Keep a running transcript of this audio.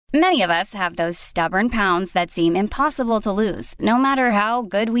Many of us have those stubborn pounds that seem impossible to lose, no matter how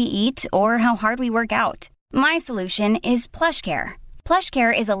good we eat or how hard we work out. My solution is PlushCare.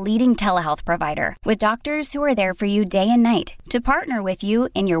 PlushCare is a leading telehealth provider with doctors who are there for you day and night to partner with you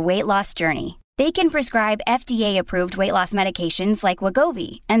in your weight loss journey. They can prescribe FDA-approved weight loss medications like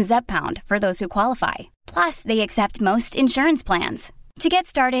Wegovy and Zepbound for those who qualify. Plus, they accept most insurance plans. To get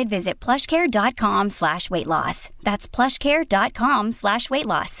started, visit plushcare.com/weightloss. That's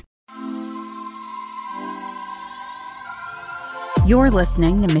plushcare.com/weightloss. You're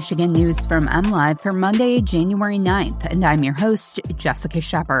listening to Michigan News from MLive for Monday, January 9th, and I'm your host, Jessica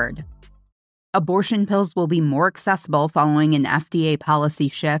Shepard. Abortion pills will be more accessible following an FDA policy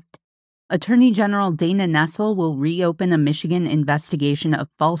shift. Attorney General Dana Nessel will reopen a Michigan investigation of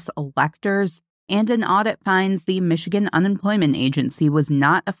false electors, and an audit finds the Michigan Unemployment Agency was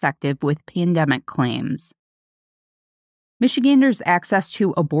not effective with pandemic claims. Michiganders' access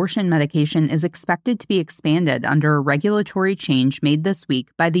to abortion medication is expected to be expanded under a regulatory change made this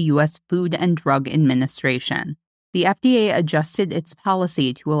week by the U.S. Food and Drug Administration. The FDA adjusted its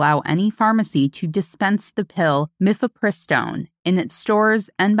policy to allow any pharmacy to dispense the pill mifepristone in its stores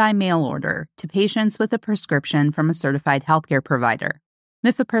and by mail order to patients with a prescription from a certified healthcare provider.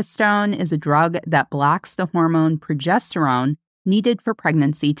 Mifepristone is a drug that blocks the hormone progesterone needed for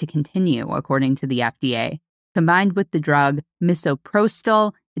pregnancy to continue, according to the FDA. Combined with the drug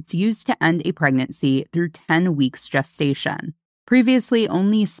misoprostol, it's used to end a pregnancy through 10 weeks gestation. Previously,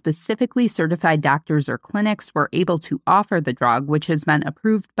 only specifically certified doctors or clinics were able to offer the drug, which has been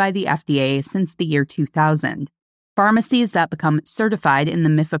approved by the FDA since the year 2000. Pharmacies that become certified in the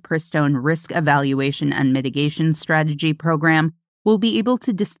mifepristone Risk Evaluation and Mitigation Strategy program will be able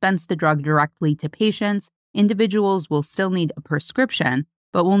to dispense the drug directly to patients. Individuals will still need a prescription,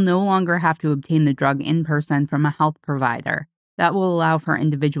 but will no longer have to obtain the drug in person from a health provider. That will allow for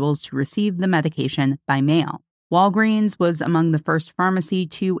individuals to receive the medication by mail. Walgreens was among the first pharmacy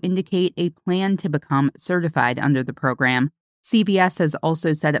to indicate a plan to become certified under the program. CVS has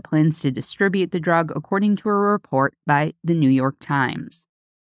also said it plans to distribute the drug, according to a report by the New York Times.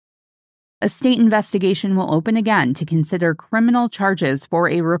 A state investigation will open again to consider criminal charges for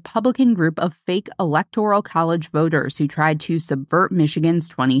a Republican group of fake Electoral College voters who tried to subvert Michigan's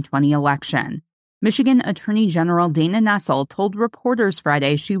 2020 election. Michigan Attorney General Dana Nessel told reporters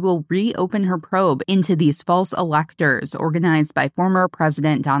Friday she will reopen her probe into these false electors organized by former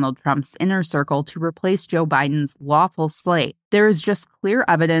President Donald Trump's inner circle to replace Joe Biden's lawful slate. There is just clear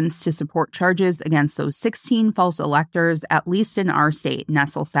evidence to support charges against those 16 false electors, at least in our state,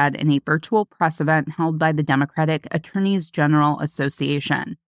 Nessel said in a virtual press event held by the Democratic Attorneys General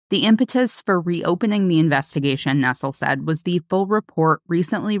Association. The impetus for reopening the investigation, Nessel said, was the full report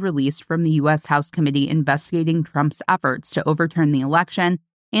recently released from the U.S. House Committee investigating Trump's efforts to overturn the election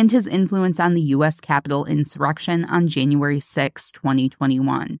and his influence on the U.S. Capitol insurrection on January 6,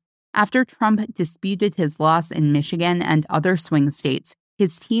 2021. After Trump disputed his loss in Michigan and other swing states,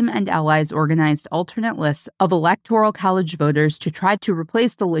 his team and allies organized alternate lists of Electoral College voters to try to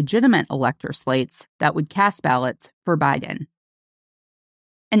replace the legitimate elector slates that would cast ballots for Biden.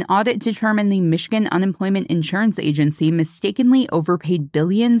 An audit determined the Michigan Unemployment Insurance Agency mistakenly overpaid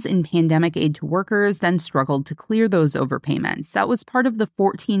billions in pandemic aid to workers, then struggled to clear those overpayments. That was part of the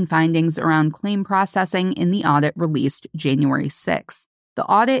 14 findings around claim processing in the audit released January 6. The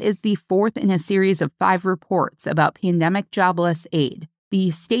audit is the fourth in a series of 5 reports about pandemic jobless aid.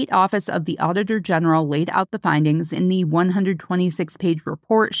 The State Office of the Auditor General laid out the findings in the 126-page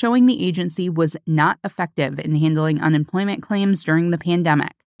report showing the agency was not effective in handling unemployment claims during the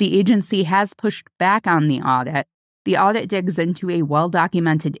pandemic. The agency has pushed back on the audit. The audit digs into a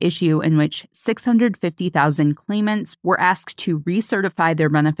well-documented issue in which 650,000 claimants were asked to recertify their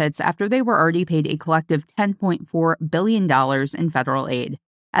benefits after they were already paid a collective $10.4 billion in federal aid.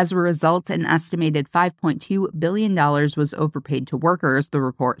 As a result, an estimated $5.2 billion was overpaid to workers, the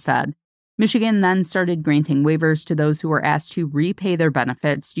report said. Michigan then started granting waivers to those who were asked to repay their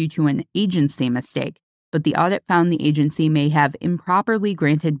benefits due to an agency mistake, but the audit found the agency may have improperly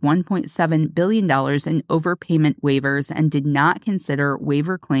granted $1.7 billion in overpayment waivers and did not consider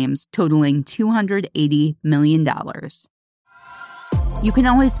waiver claims totaling $280 million. You can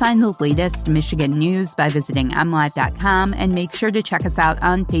always find the latest Michigan news by visiting mlive.com, and make sure to check us out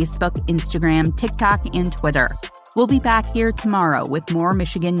on Facebook, Instagram, TikTok, and Twitter. We'll be back here tomorrow with more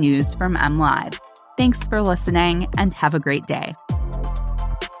Michigan news from MLive. Thanks for listening, and have a great day.